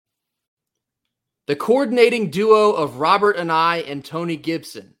The coordinating duo of Robert Anae and Tony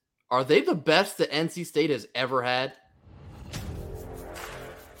Gibson, are they the best that NC State has ever had?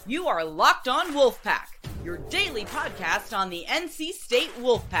 You are Locked On Wolfpack, your daily podcast on the NC State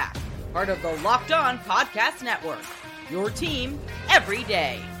Wolfpack, part of the Locked On Podcast Network, your team every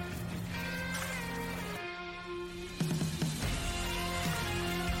day.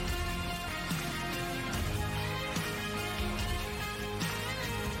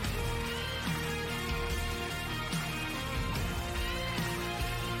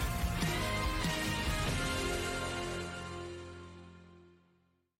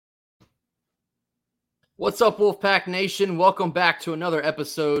 What's up, Wolfpack Nation? Welcome back to another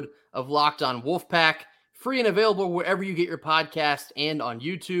episode of Locked On Wolfpack, free and available wherever you get your podcast and on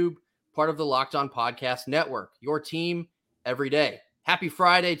YouTube, part of the Locked On Podcast Network, your team every day. Happy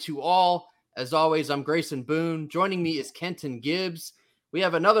Friday to all. As always, I'm Grayson Boone. Joining me is Kenton Gibbs. We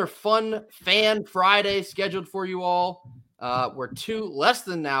have another fun Fan Friday scheduled for you all. We're less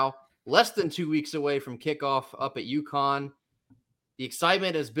than 2 weeks away from kickoff up at UConn. The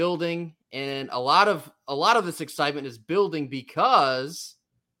excitement is building, and a lot of this excitement is building because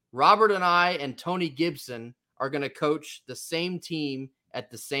Robert Anae and Tony Gibson are going to coach the same team at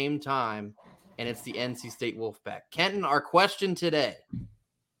the same time, and it's the NC State Wolfpack. Kenton, our question today,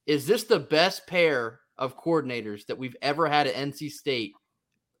 is this the best pair of coordinators that we've ever had at NC State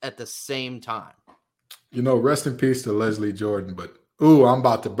at the same time? You know, rest in peace to Leslie Jordan, but I'm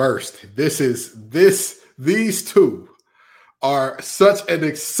about to burst. These two are such an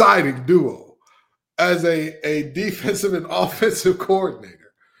exciting duo as a defensive and offensive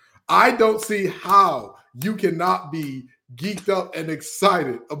coordinator. I don't see how you cannot be geeked up and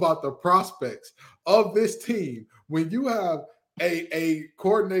excited about the prospects of this team when you have a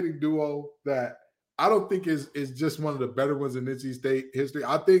coordinating duo that I don't think is just one of the better ones in NC State history.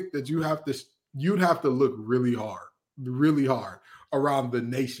 I think that you'd have to look really hard around the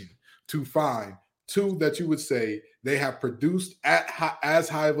nation to find two that you would say they have produced at as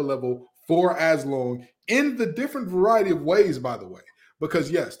high of a level for as long in the different variety of ways, by the way. Because,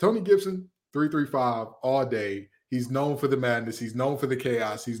 yes, Tony Gibson, 335 all day. He's known for the madness. He's known for the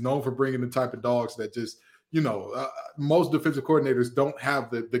chaos. He's known for bringing the type of dogs that just, most defensive coordinators don't have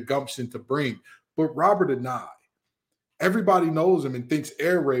the gumption to bring. But Robert Anae, everybody knows him and thinks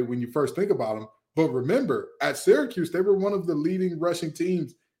air raid when you first think about him. But remember, at Syracuse, they were one of the leading rushing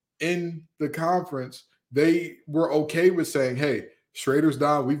teams in the conference. They were okay with saying, hey, Schrader's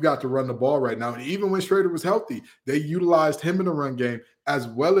down. We've got to run the ball right now. And even when Schrader was healthy, they utilized him in the run game as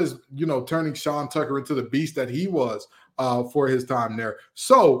well as, turning Sean Tucker into the beast that he was for his time there.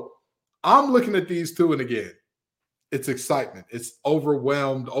 So I'm looking at these two, and again, it's excitement. It's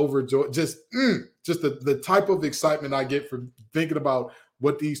overwhelmed, overjoyed, just the type of excitement I get from thinking about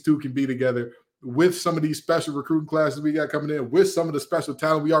what these two can be together with some of these special recruiting classes we got coming in, with some of the special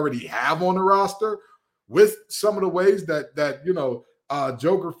talent we already have on the roster, with some of the ways that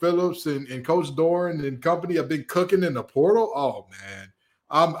Joker Phillips and Coach Doran and company have been cooking in the portal. Oh man,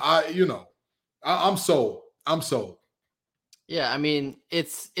 I'm sold. I'm sold. Yeah, I mean,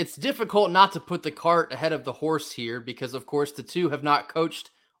 it's difficult not to put the cart ahead of the horse here because, of course, the two have not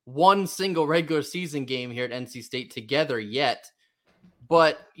coached one single regular season game here at NC State together yet.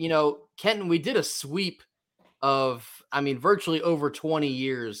 But, Kenton, we did a sweep of, virtually over 20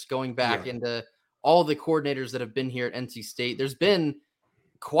 years going back into all the coordinators that have been here at NC State. There's been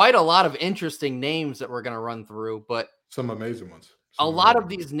quite a lot of interesting names that we're going to run through, but some amazing ones. A lot of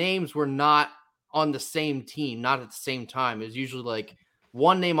these names were not on the same team, not at the same time. It was usually like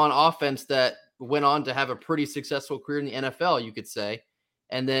one name on offense that went on to have a pretty successful career in the NFL, you could say.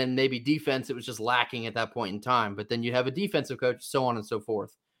 And then maybe defense, it was just lacking at that point in time. But then you have a defensive coach, so on and so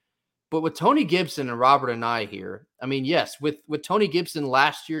forth. But with Tony Gibson and Robert Anae here, yes, with Tony Gibson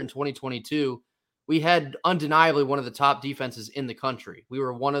last year in 2022, we had undeniably one of the top defenses in the country. We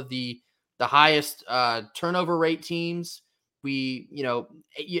were one of the highest turnover rate teams.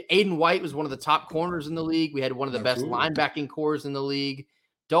 Aiden White was one of the top corners in the league. We had one of the best linebacking cores in the league.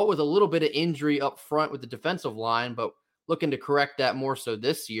 Dealt with a little bit of injury up front with the defensive line, but looking to correct that more so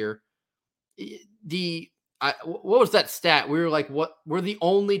this year. What was that stat? We were like, we're the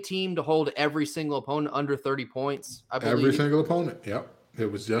only team to hold every single opponent under 30 points, I believe. Every single opponent. Yep. It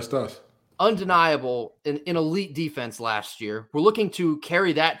was just us. Undeniable in elite defense last year. We're looking to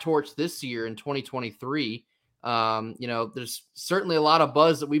carry that torch this year in 2023. There's certainly a lot of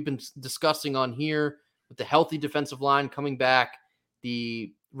buzz that we've been discussing on here with the healthy defensive line coming back,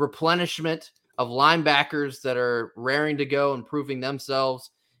 the replenishment of linebackers that are raring to go and proving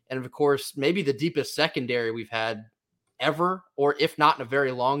themselves. And of course, maybe the deepest secondary we've had ever, or if not in a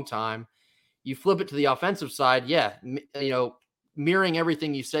very long time. you flip it to the offensive side. Yeah. Mirroring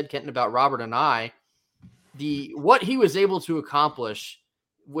everything you said, Kenton, about Robert Anae, what he was able to accomplish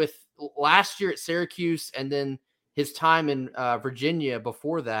with last year at Syracuse and then his time in Virginia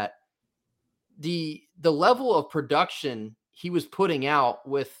before that, the level of production he was putting out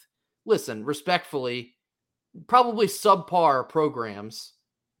with, listen, respectfully, probably subpar programs,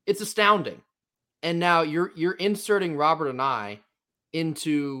 it's astounding. And now you're inserting Robert Anae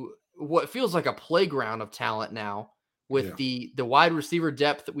into what feels like a playground of talent now with the wide receiver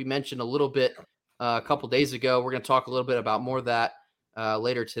depth that we mentioned a little bit a couple days ago. We're going to talk a little bit about more of that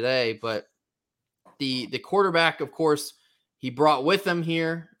later today, but the quarterback, of course, he brought with him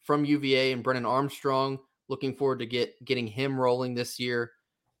here from UVA and Brennan Armstrong. Looking forward to getting him rolling this year.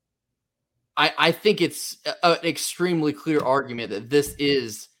 I think it's an extremely clear argument that this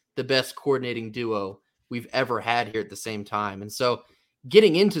is the best coordinating duo we've ever had here at the same time. And so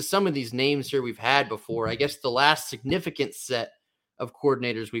getting into some of these names here we've had before, I guess the last significant set of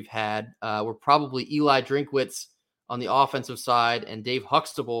coordinators we've had were probably Eli Drinkwitz on the offensive side and Dave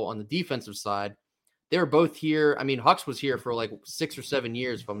Huxtable on the defensive side. They were both here. I mean, Hux was here for like 6 or 7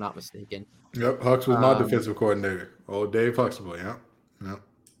 years, if I'm not mistaken. Yep, Hux was my defensive coordinator. Oh, Dave Huxtable, yeah.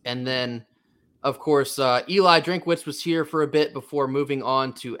 And then, of course, Eli Drinkwitz was here for a bit before moving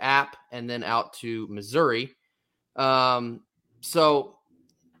on to App and then out to Missouri. So,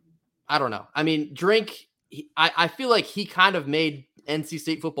 I don't know. I mean, Drink, I feel like he kind of made NC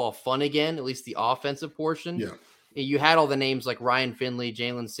State football fun again, at least the offensive portion. Yeah. You had all the names like Ryan Finley,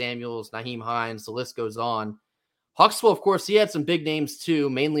 Jalen Samuels, Naheem Hines, the list goes on. Huxtable, of course, he had some big names too,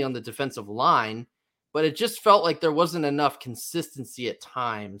 mainly on the defensive line, but it just felt like there wasn't enough consistency at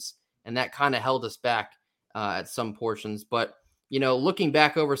times, and that kind of held us back at some portions. But, looking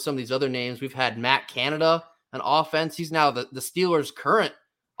back over some of these other names, we've had Matt Canada on offense. He's now the Steelers' current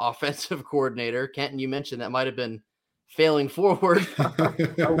offensive coordinator. Kenton, you mentioned that might have been failing forward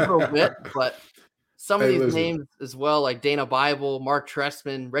a little bit, but some of these names as well, like Dana Bible, Mark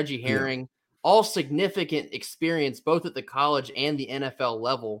Trestman, Reggie Herring, all significant experience, both at the college and the NFL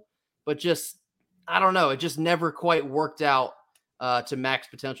level, but just, I don't know, it just never quite worked out to max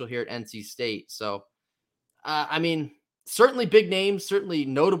potential here at NC State. So, I mean, certainly big names, certainly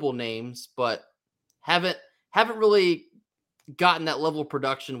notable names, but haven't really gotten that level of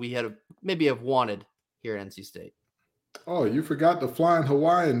production we had maybe have wanted here at NC State. Oh, you forgot the flying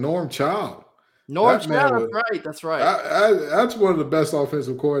Hawaiian Norm Child. That's right. That's one of the best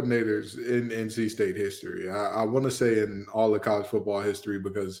offensive coordinators in NC State history. I want to say in all of college football history,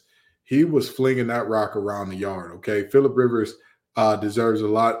 because he was flinging that rock around the yard. Okay, Phillip Rivers deserves a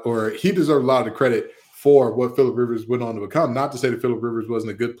lot, or he deserves a lot of credit for what Phillip Rivers went on to become. Not to say that Phillip Rivers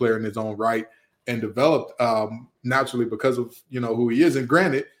wasn't a good player in his own right and developed naturally because of who he is. And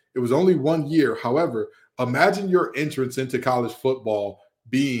granted, it was only 1 year. However, imagine your entrance into college football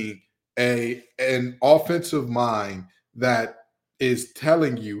being an offensive mind that is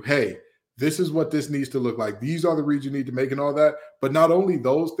telling you, hey, this is what this needs to look like. These are the reads you need to make and all that. But not only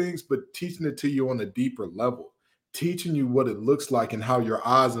those things, but teaching it to you on a deeper level, teaching you what it looks like and how your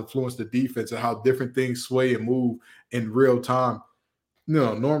eyes influence the defense and how different things sway and move in real time.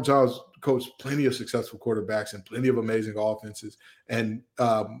 Norm Child's coached plenty of successful quarterbacks and plenty of amazing offenses. And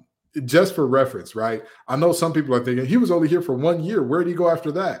just for reference, right? I know some people are thinking he was only here for 1 year. Where did he go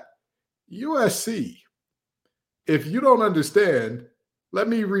after that? USC. If you don't understand, let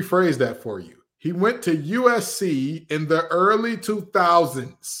me rephrase that for you. He went to USC in the early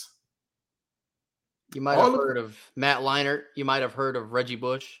 2000s. You might have heard of Matt Leinart. You might have heard of Reggie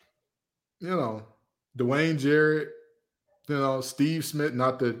Bush. Dwayne Jarrett, Steve Smith,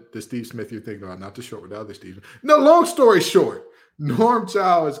 not the Steve Smith you're thinking about, not the short, the other Steve. No, long story short, Norm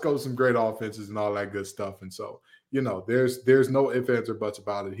Child has coached some great offenses and all that good stuff. And so, there's no ifs, ands, or buts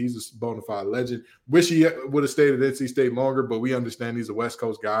about it. He's a bona fide legend. Wish he would have stayed at NC State longer, but we understand he's a West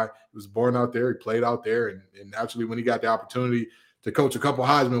Coast guy. He was born out there. He played out there. And naturally, when he got the opportunity to coach a couple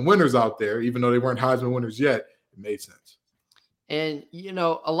Heisman winners out there, even though they weren't Heisman winners yet, it made sense. And,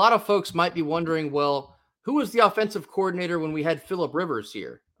 a lot of folks might be wondering, well, who was the offensive coordinator when we had Phillip Rivers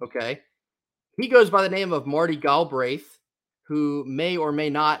here? Okay. He goes by the name of Marty Galbraith, who may or may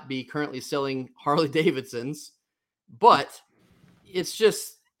not be currently selling Harley Davidsons. But it's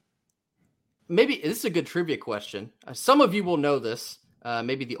just, maybe this is a good trivia question. Some of you will know this.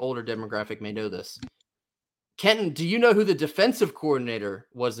 Maybe the older demographic may know this. Kenton, do you know who the defensive coordinator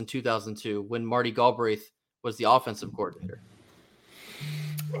was in 2002 when Marty Galbraith was the offensive coordinator?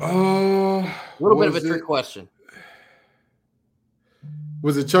 A little bit of a trick question.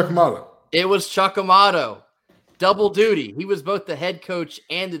 Was it Chuck Amato? It was Chuck Amato. double duty. He was both the head coach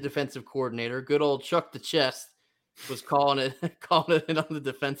and the defensive coordinator. Good old Chuck the Chest was calling it in on the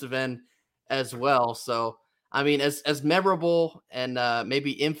defensive end as well. So, I mean, as memorable and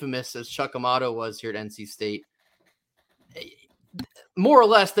maybe infamous as Chuck Amato was here at NC State, more or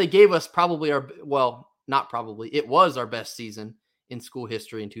less, they gave us it was our best season in school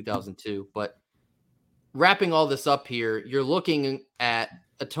history in 2002. But wrapping all this up here, you're looking at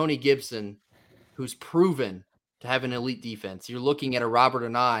a Tony Gibson who's proven to have an elite defense. You're looking at a Robert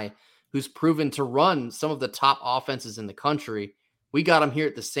Anae who's proven to run some of the top offenses in the country. We got him here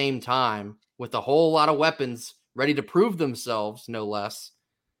at the same time with a whole lot of weapons ready to prove themselves, no less.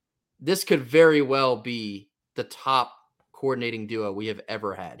 This could very well be the top coordinating duo we have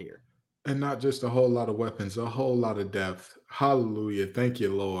ever had here. And not just a whole lot of weapons, a whole lot of depth. Hallelujah. Thank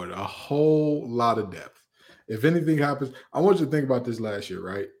you, Lord. A whole lot of depth. If anything happens, I want you to think about this last year,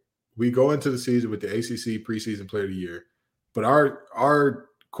 right? We go into the season with the ACC preseason player of the year, but our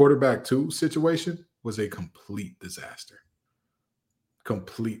quarterback 2 situation was a complete disaster.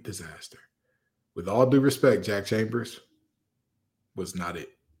 Complete disaster. With all due respect, Jack Chambers was not it.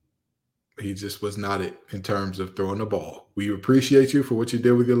 He just was not it in terms of throwing the ball. We appreciate you for what you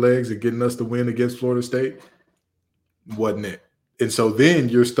did with your legs and getting us the win against Florida State. Wasn't it? And so then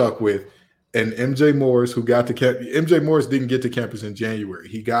you're stuck with an MJ Morris who got to camp. MJ Morris didn't get to campus in January.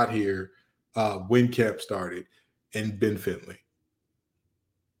 He got here when camp started, and Ben Finley.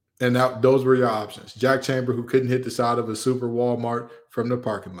 And those were your options. Jack Chamber, who couldn't hit the side of a super Walmart from the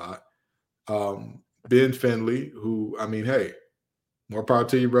parking lot. Ben Finley, who, I mean, hey, more power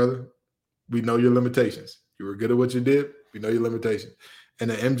to you, brother. We know your limitations. You were good at what you did. We know your limitations. And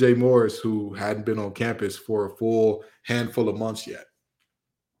then MJ Morris, who hadn't been on campus for a full handful of months yet.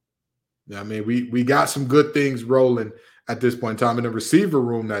 I mean, we got some good things rolling at this point in time. In the receiver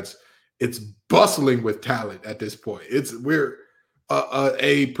room, it's bustling with talent at this point. We're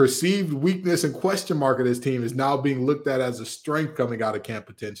a perceived weakness and question mark of this team is now being looked at as a strength coming out of camp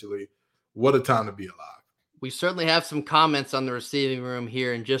potentially. What a time to be alive. We certainly have some comments on the receiving room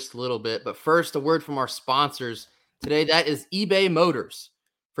here in just a little bit. But first, a word from our sponsors today. That is eBay Motors.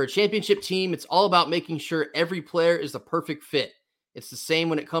 For a championship team, it's all about making sure every player is the perfect fit. It's the same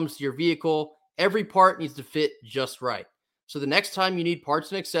when it comes to your vehicle. Every part needs to fit just right. So the next time you need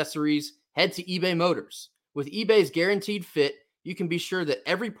parts and accessories, head to eBay Motors. With eBay's guaranteed fit, you can be sure that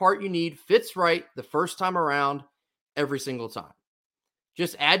every part you need fits right the first time around, every single time.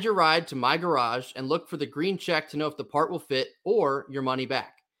 Just add your ride to My Garage and look for the green check to know if the part will fit or your money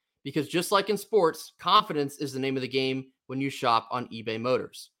back. Because just like in sports, confidence is the name of the game when you shop on eBay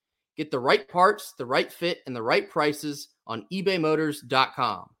Motors. Get the right parts, the right fit, and the right prices on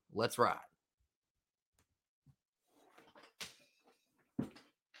ebaymotors.com. Let's ride.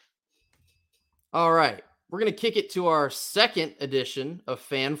 All right. We're going to kick it to our second edition of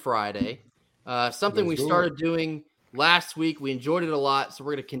Fan Friday. Something we started doing last week. We enjoyed it a lot, so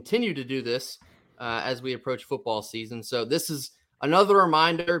we're going to continue to do this as we approach football season. So this is another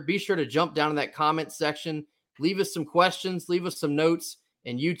reminder. Be sure to jump down in that comment section. Leave us some questions. Leave us some notes.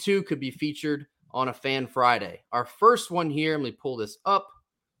 And you too could be featured on a Fan Friday. Our first one here, let me pull this up.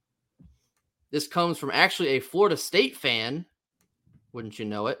 This comes from actually a Florida State fan. Wouldn't you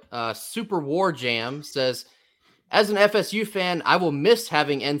know it? Super War Jam says, as an FSU fan, I will miss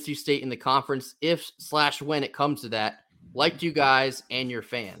having NC State in the conference if/when it comes to that. Liked you guys and your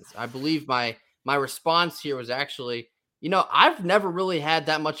fans. I believe my response here was actually, I've never really had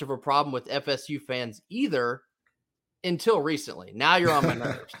that much of a problem with FSU fans either until recently. Now you're on my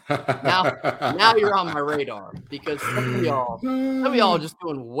nerves. now you're on my radar because some of y'all are just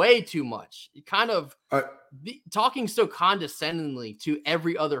doing way too much. You kind of talking so condescendingly to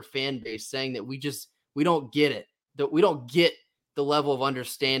every other fan base, saying that we don't get it, that we don't get the level of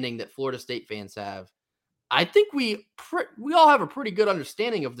understanding that Florida State fans have. I think we all have a pretty good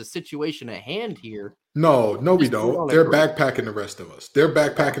understanding of the situation at hand here. No, we don't. They're backpacking the rest of us. They're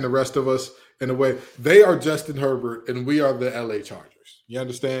backpacking the rest of us in a way. They are Justin Herbert, and we are the LA Chargers. You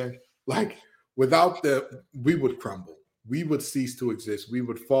understand? Like, without them, we would crumble. We would cease to exist. We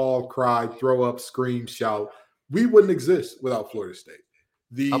would fall, cry, throw up, scream, shout. We wouldn't exist without Florida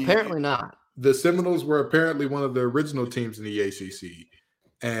State. Apparently not. The Seminoles were apparently one of the original teams in the ACC,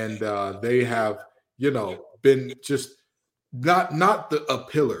 and they have, been just not a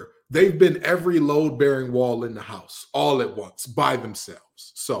pillar. They've been every load-bearing wall in the house all at once by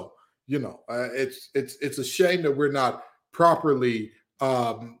themselves. So, it's a shame that we're not properly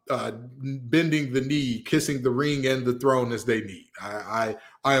bending the knee, kissing the ring and the throne as they need. I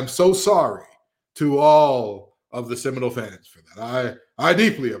am so sorry to all of the Seminole fans for that. I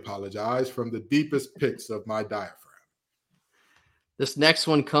deeply apologize from the deepest pits of my diaphragm. This next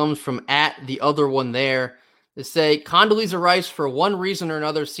one comes from @theotherone. They say Condoleezza Rice, for one reason or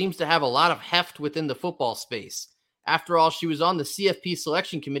another, seems to have a lot of heft within the football space. After all, she was on the CFP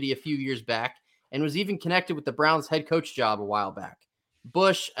selection committee a few years back and was even connected with the Browns head coach job a while back.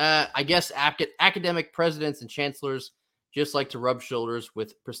 Bush, I guess academic presidents and chancellors just like to rub shoulders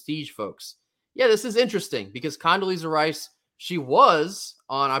with prestige folks. Yeah, this is interesting because Condoleezza Rice, she was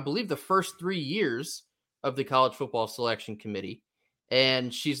on, I believe, the first 3 years of the college football selection committee,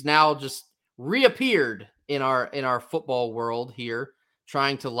 and she's now just reappeared in our football world here,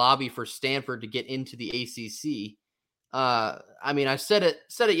 trying to lobby for Stanford to get into the ACC. I mean, I said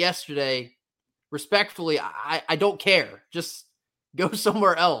it yesterday. Respectfully, I don't care. Just go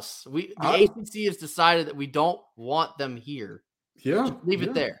somewhere else. The ACC has decided that we don't want them here. Yeah, just leave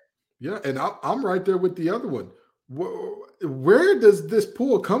it there. Yeah, and I'm right there with the other one. Where does this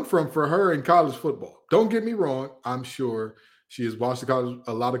pool come from for her in college football? Don't get me wrong. I'm sure she has watched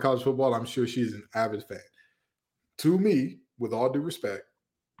a lot of college football. I'm sure she's an avid fan. To me, with all due respect,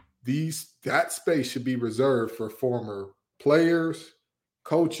 that space should be reserved for former players,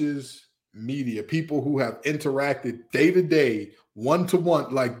 coaches, media, people who have interacted day to day, one to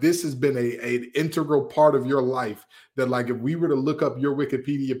one. Like, this has been an integral part of your life that, like, if we were to look up your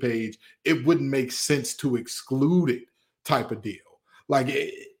Wikipedia page, it wouldn't make sense to exclude it, type of deal. Like,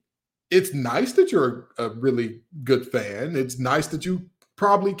 it's nice that you're a really good fan. It's nice that you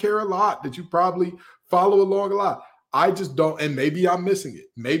probably care a lot, that you probably follow along a lot. I just don't, and maybe I'm missing it.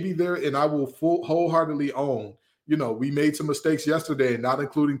 Maybe and I will wholeheartedly own, we made some mistakes yesterday, and not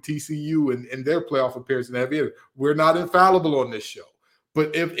including TCU and their playoff appearance in that year. We're not infallible on this show.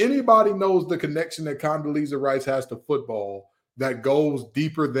 But if anybody knows the connection that Condoleezza Rice has to football that goes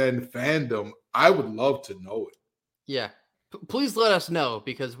deeper than fandom, I would love to know it. Yeah. Please let us know,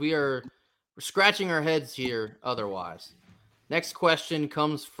 because we're scratching our heads here otherwise. Next question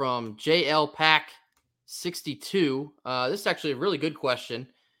comes from JL Pack 62. This is actually a really good question.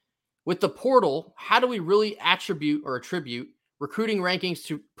 With the portal, how do we really attribute recruiting rankings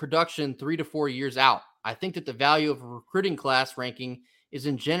to production 3 to 4 years out? I think that the value of a recruiting class ranking is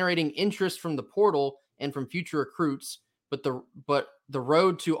in generating interest from the portal and from future recruits, but the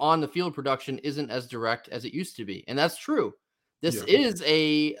road to on the field production isn't as direct as it used to be. And that's true. This is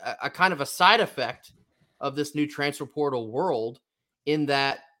a kind of a side effect of this new transfer portal world, in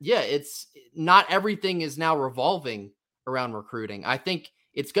that, it's not everything is now revolving around recruiting. I think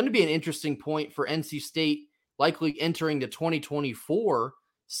it's going to be an interesting point for NC State likely entering the 2024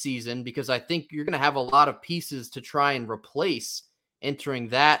 season, because I think you're going to have a lot of pieces to try and replace entering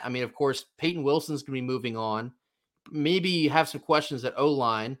that. I mean, of course, Peyton Wilson's going to be moving on. Maybe you have some questions at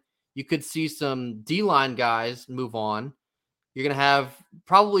O-line. You could see some D-line guys move on. You're going to have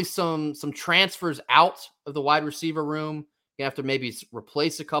probably some transfers out of the wide receiver room. You have to maybe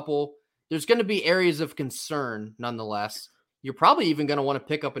replace a couple. There's going to be areas of concern nonetheless. You're probably even going to want to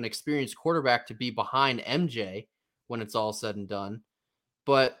pick up an experienced quarterback to be behind MJ when it's all said and done.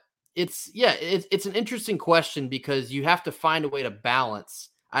 But it's an interesting question, because you have to find a way to balance.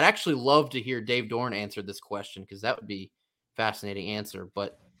 I'd actually love to hear Dave Dorn answer this question, because that would be a fascinating answer.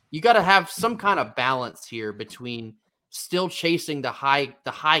 But you got to have some kind of balance here between still chasing the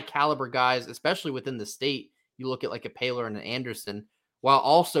high caliber guys, especially within the state. You look at like a Paler and an Anderson, while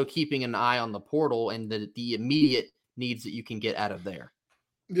also keeping an eye on the portal and the immediate needs that you can get out of there.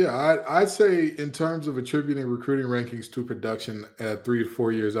 Yeah, I'd say in terms of attributing recruiting rankings to production at 3 to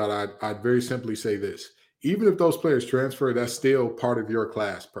 4 years out, I'd very simply say this. Even if those players transfer, that's still part of your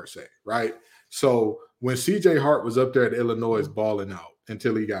class per se, right? So when CJ Hart was up there at Illinois balling out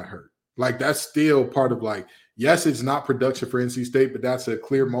until he got hurt, like, that's still part of, like, yes, it's not production for NC State, but that's a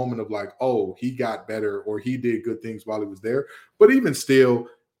clear moment of like, oh, he got better or he did good things while he was there. But even still,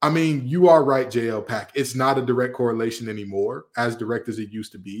 I mean, you are right, JL Pack. It's not a direct correlation anymore, as direct as it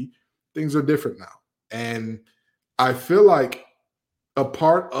used to be. Things are different now. And I feel like a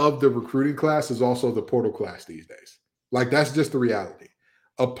part of the recruiting class is also the portal class these days. Like, that's just the reality.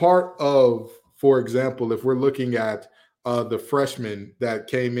 A part of, for example, if we're looking at the freshmen that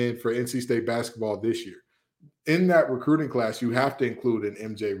came in for NC State basketball this year, in that recruiting class, you have to include an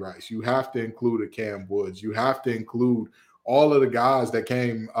MJ Rice. You have to include a Cam Woods. You have to include all of the guys that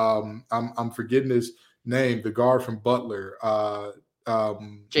came. I'm forgetting his name, the guard from Butler,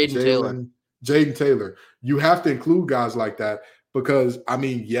 Jaden Taylor. You have to include guys like that, because, I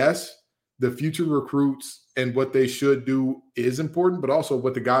mean, yes, the future recruits and what they should do is important, but also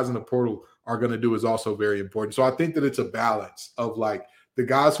what the guys in the portal are going to do is also very important. So I think that it's a balance of, like, the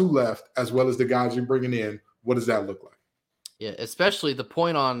guys who left as well as the guys you're bringing in. What does that look like? Yeah, especially the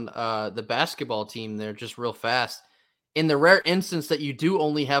point on the basketball team there, just real fast. In the rare instance that you do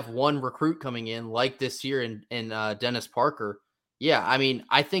only have one recruit coming in, like this year in Dennis Parker, yeah, I mean,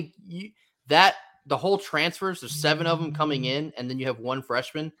 I think that the whole transfers, there's 7 of them coming in, and then you have one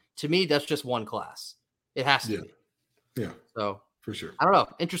freshman. To me, that's just one class. It has to be. Yeah, So for sure. I don't know.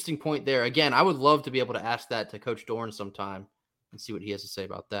 Interesting point there. Again, I would love to be able to ask that to Coach Dorn sometime and see what he has to say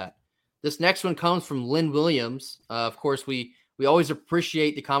about that. This next one comes from Lynn Williams. Of course, we always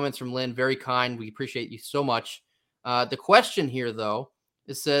appreciate the comments from Lynn. Very kind. We appreciate you so much. The question here, though,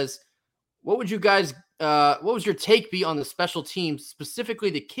 it says, what would you guys, what was your take be on the special teams, specifically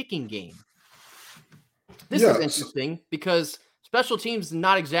the kicking game? This is interesting because special teams is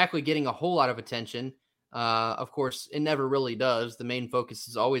not exactly getting a whole lot of attention. Of course, it never really does. The main focus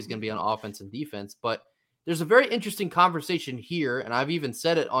is always going to be on offense and defense, but there's a very interesting conversation here, and I've even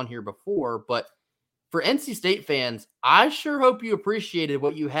said it on here before, but for NC State fans, I sure hope you appreciated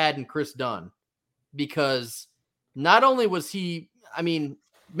what you had in Chris Dunn, because not only was he, I mean,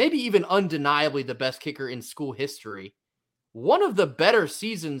 maybe even undeniably the best kicker in school history, one of the better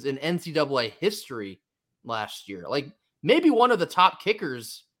seasons in NCAA history last year. Like maybe one of the top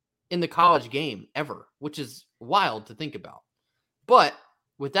kickers in the college game ever, which is wild to think about. But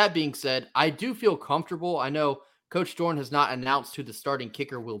with that being said, I do feel comfortable. I know Coach Dorn has not announced who the starting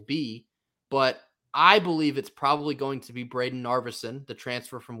kicker will be, but I believe it's probably going to be Braden Narveson, the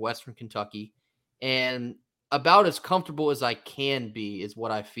transfer from Western Kentucky. And about as comfortable as I can be is what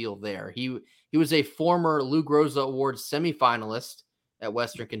I feel there. He was a former Lou Groza Award semifinalist at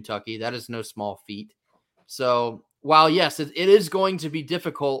Western Kentucky. That is no small feat. So while, yes, it is going to be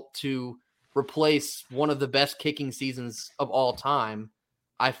difficult to replace one of the best kicking seasons of all time,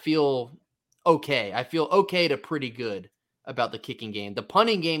 I feel okay. I feel okay to pretty good about the kicking game. The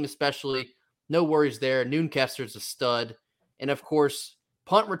punting game especially, no worries there. Noonkester's a stud. And, of course,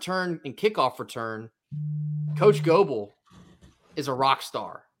 punt return and kickoff return, Coach Goebel is a rock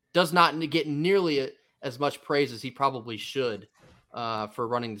star. Does not get nearly as much praise as he probably should for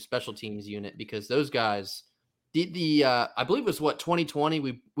running the special teams unit, because those guys, I believe it was 2020,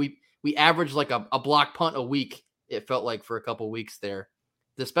 we averaged like a block punt a week, it felt like, for a couple weeks there.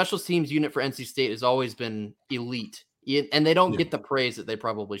 The special teams unit for NC State has always been elite, and they don't get the praise that they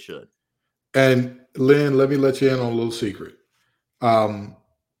probably should. And Lynn, let me let you in on a little secret.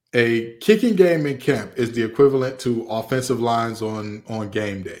 A kicking game in camp is the equivalent to offensive lines on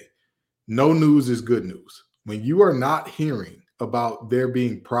game day. No news is good news. When you are not hearing about there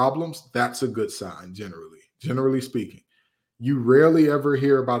being problems, that's a good sign, generally speaking. You rarely ever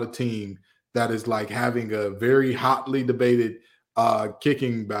hear about a team that is like having a very hotly debated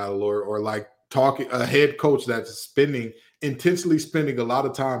kicking battle, or like talking a head coach that's intensely spending a lot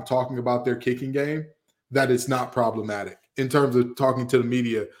of time talking about their kicking game, that it's not problematic in terms of talking to the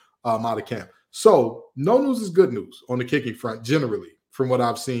media out of camp. So no news is good news on the kicking front, generally, from what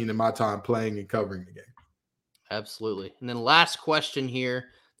I've seen in my time playing and covering the game. Absolutely. And then last question here.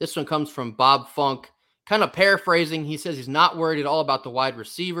 This one comes from Bob Funk. Kind of paraphrasing, he says he's not worried at all about the wide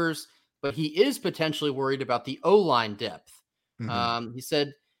receivers, but he is potentially worried about the O-line depth. Mm-hmm. He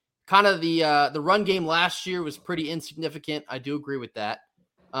said kind of the run game last year was pretty insignificant. I do agree with that.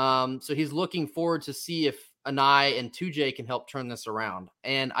 So he's looking forward to see if Anae and 2J can help turn this around.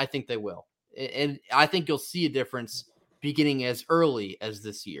 And I think they will. And I think you'll see a difference beginning as early as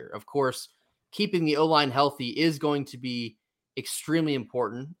this year. Of course, keeping the O-line healthy is going to be extremely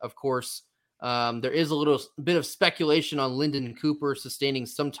important. Of course, there is a little bit of speculation on Lyndon Cooper sustaining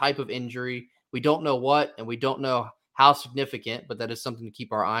some type of injury. We don't know what, and we don't know how significant, but that is something to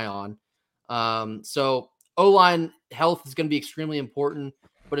keep our eye on. So O-line health is going to be extremely important.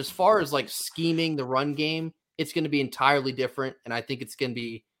 But as far as like scheming the run game, it's going to be entirely different. And I think it's going to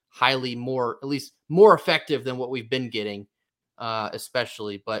be at least more effective than what we've been getting,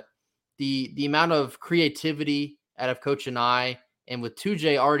 especially. But the amount of creativity out of Coach Anae, and with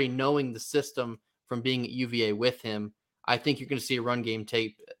 2J already knowing the system from being at UVA with him, I think you're going to see a run game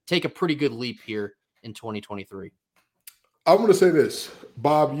take a pretty good leap here in 2023. I'm going to say this,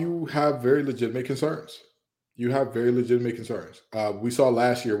 Bob, you have very legitimate concerns. We saw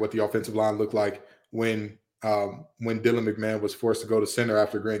last year what the offensive line looked like when Dylan McMahon was forced to go to center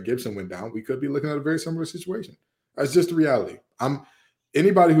after Grant Gibson went down. We could be looking at a very similar situation. That's just the reality.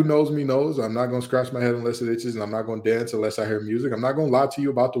 Anybody who knows me knows I'm not going to scratch my head unless it itches, and I'm not going to dance unless I hear music. I'm not going to lie to you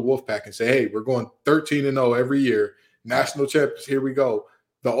about the Wolfpack and say, hey, we're going 13-0 every year. National champions, here we go.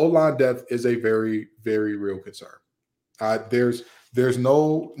 The O-line depth is a very, very real concern. There's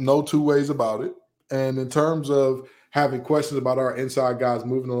no two ways about it. And in terms of having questions about our inside guys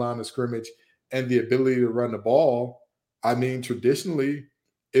moving the line of scrimmage and the ability to run the ball, I mean, traditionally,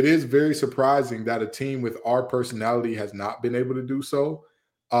 it is very surprising that a team with our personality has not been able to do so.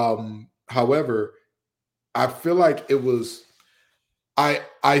 However, I feel like it was.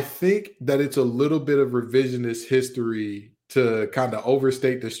 I think that it's a little bit of revisionist history to kind of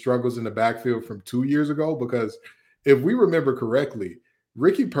overstate the struggles in the backfield from 2 years ago, because if we remember correctly,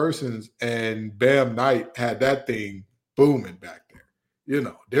 Ricky Persons and Bam Knight had that thing booming back there.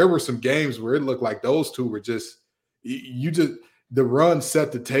 There were some games where it looked like those two were just the run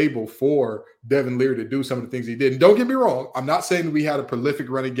set the table for Devin Leary to do some of the things he did. And don't get me wrong, I'm not saying that we had a prolific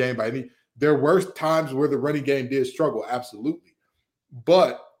running game by any. There were times where the running game did struggle, absolutely.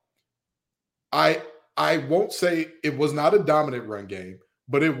 But I won't say it was not a dominant run game,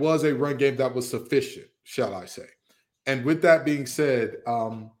 but it was a run game that was sufficient, shall I say. And with that being said,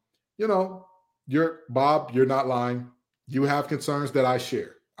 you're not lying. You have concerns that I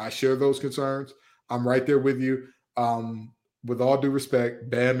share. I share those concerns. I'm right there with you. With all due respect,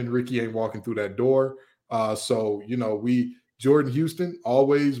 Bam and Ricky ain't walking through that door. Jordan Houston,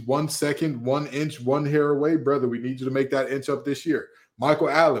 always 1 second, 1 inch, 1 hair away. Brother, we need you to make that inch up this year. Michael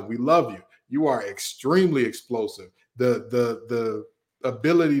Allen, we love you. You are extremely explosive. The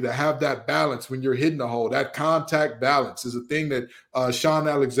ability to have that balance when you're hitting the hole, that contact balance is a thing that Sean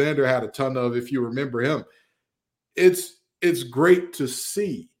Alexander had a ton of, if you remember him. It's great to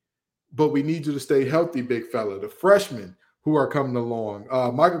see, but we need you to stay healthy, big fella. The freshmen who are coming along,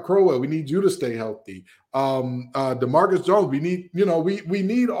 Michael Crowell, we need you to stay healthy. DeMarcus Jones, we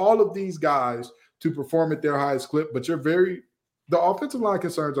need all of these guys to perform at their highest clip, but the offensive line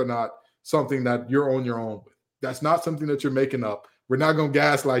concerns are not something that you're on your own with. That's not something that you're making up. We're not going to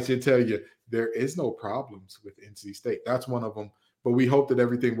gaslight you and tell you there is no problems with NC State. That's one of them. But we hope that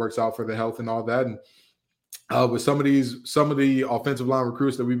everything works out for the health and all that. And with some of the offensive line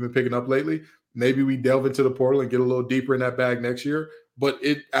recruits that we've been picking up lately, maybe we delve into the portal and get a little deeper in that bag next year. But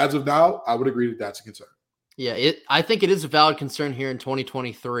as of now, I would agree that that's a concern. Yeah, I think it is a valid concern here in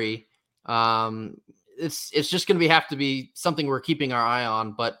 2023. It's just going to have to be something we're keeping our eye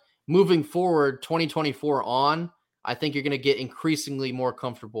on. But moving forward, 2024 on, I think you're going to get increasingly more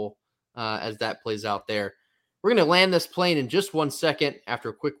comfortable as that plays out there. We're going to land this plane in just 1 second after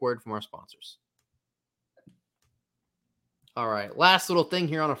a quick word from our sponsors. All right, last little thing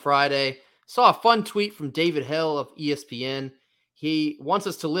here on a Friday. Saw a fun tweet from David Hill of ESPN. He wants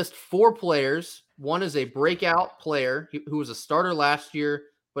us to list 4 players. One is a breakout player who was a starter last year,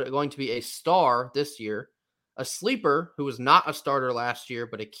 but going to be a star this year. A sleeper who was not a starter last year,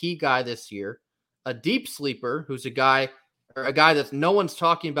 but a key guy this year. A deep sleeper who's a guy that no one's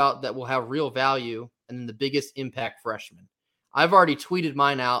talking about that will have real value. And then the biggest impact freshman. I've already tweeted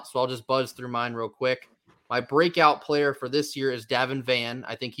mine out, so I'll just buzz through mine real quick. My breakout player for this year is Davin Vann.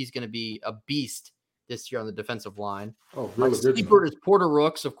 I think he's going to be a beast this year on the defensive line. Oh, really? My sleeper is Porter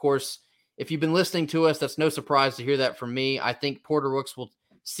Rooks. Of course, if you've been listening to us, that's no surprise to hear that from me. I think Porter Rooks will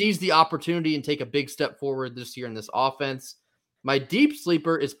seize the opportunity and take a big step forward this year in this offense. My deep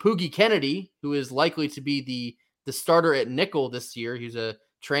sleeper is Poogie Kennedy, who is likely to be the starter at nickel this year. He's a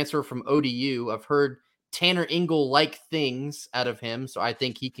transfer from ODU. I've heard Tanner Ingle-like things out of him, so I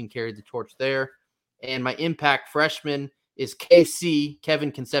think he can carry the torch there. And my impact freshman is KC,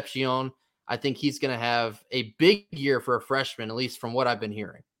 Kevin Concepcion. I think he's going to have a big year for a freshman, at least from what I've been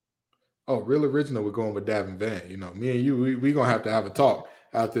hearing. Oh, real original. We're going with Davin Vann. Me and you, we're going to have a talk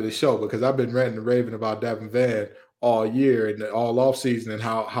after the show, because I've been ranting and raving about Davin Vann all year and all offseason and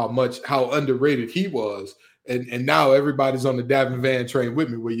how underrated he was. And now everybody's on the Davin Vann train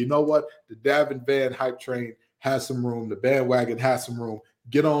with me. Well, you know what? The Davin Vann hype train has some room. The bandwagon has some room.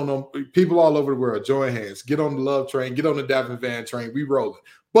 Get on them. People all over the world, join hands. Get on the love train. Get on the Davin Vann train. We rolling.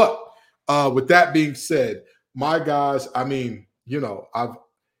 But with that being said, my guys, I mean, I've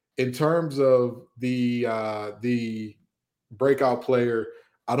in terms of the breakout player,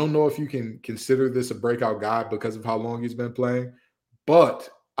 I don't know if you can consider this a breakout guy because of how long he's been playing, but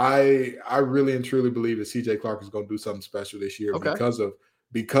I really and truly believe that CJ Clark is going to do something special this year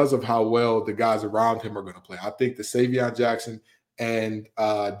because of how well the guys around him are going to play. I think the Savion Jackson and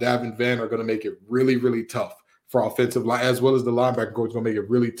Davin Vann are going to make it really, really tough for offensive line, as well as the linebacker coach going to make it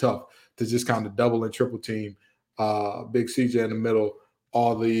really tough to just kind of double and triple team big CJ in the middle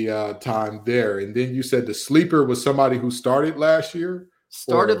all the time there. And then you said the sleeper was somebody who started last year?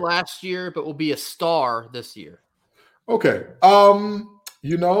 Last year, but will be a star this year. Okay. I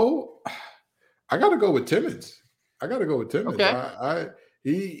got to go with Timmons. Okay.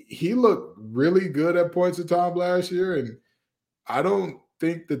 He looked really good at points of time last year, and I don't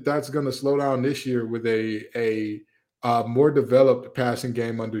think that that's going to slow down this year with a more developed passing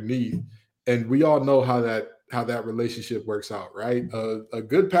game underneath. And we all know how that that relationship works out, right? A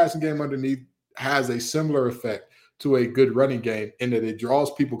good passing game underneath has a similar effect to a good running game in that it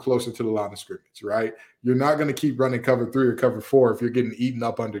draws people closer to the line of scrimmage, right? You're not going to keep running cover 3 or cover 4 if you're getting eaten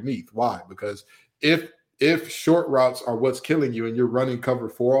up underneath. Why? Because if short routes are what's killing you and you're running cover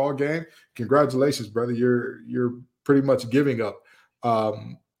 4 all game, congratulations, brother. You're pretty much giving up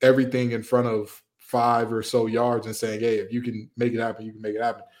everything in front of 5 or so yards and saying, hey, if you can make it happen, you can make it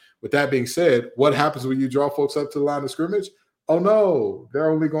happen. With that being said, what happens when you draw folks up to the line of scrimmage? Oh, no, they're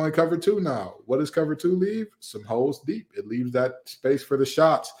only going cover 2 now. What does cover 2 leave? Some holes deep. It leaves that space for the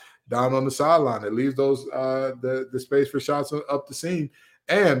shots down on the sideline. It leaves those the space for shots up the seam.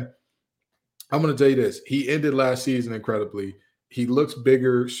 And I'm going to tell you this. He ended last season incredibly. He looks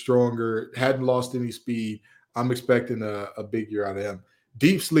bigger, stronger, hadn't lost any speed. I'm expecting a big year out of him.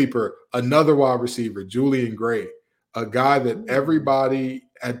 Deep sleeper, another wide receiver, Julian Gray, a guy that everybody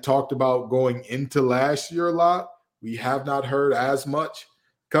had talked about going into last year a lot. We have not heard as much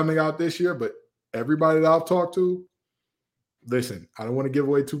coming out this year, but everybody that I've talked to, listen, I don't want to give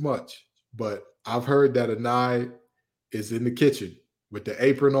away too much, but I've heard that Anae is in the kitchen with the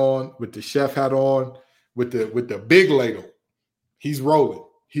apron on, with the chef hat on, with the big ladle. He's rolling.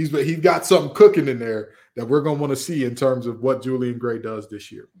 He's got something cooking in there that we're going to want to see in terms of what Julian Gray does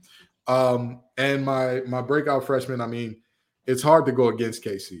this year. And my breakout freshman, I mean, it's hard to go against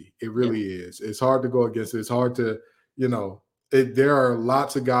KC. It really is. It's hard to go against it. It's hard to, there are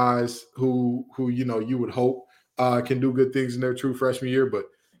lots of guys who you would hope can do good things in their true freshman year. But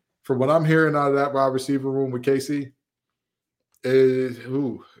from what I'm hearing out of that wide receiver room with KC,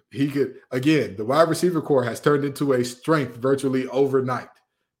 he could, again, the wide receiver core has turned into a strength virtually overnight.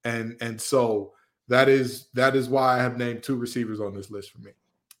 And so that is why I have named 2 receivers on this list for me.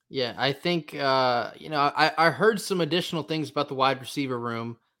 Yeah, I think, I heard some additional things about the wide receiver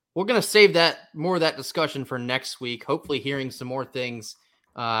room. We're going to save more of that discussion for next week, hopefully hearing some more things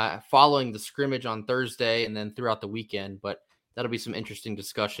following the scrimmage on Thursday and then throughout the weekend. But that'll be some interesting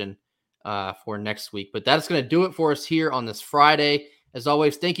discussion for next week. But that's going to do it for us here on this Friday. As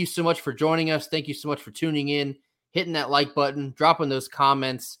always, thank you so much for joining us. Thank you so much for tuning in, hitting that like button, dropping those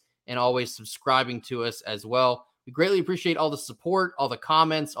comments, and always subscribing to us as well. We greatly appreciate all the support, all the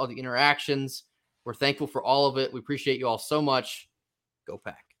comments, all the interactions. We're thankful for all of it. We appreciate you all so much. Go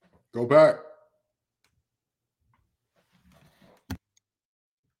Pack. Go Pack.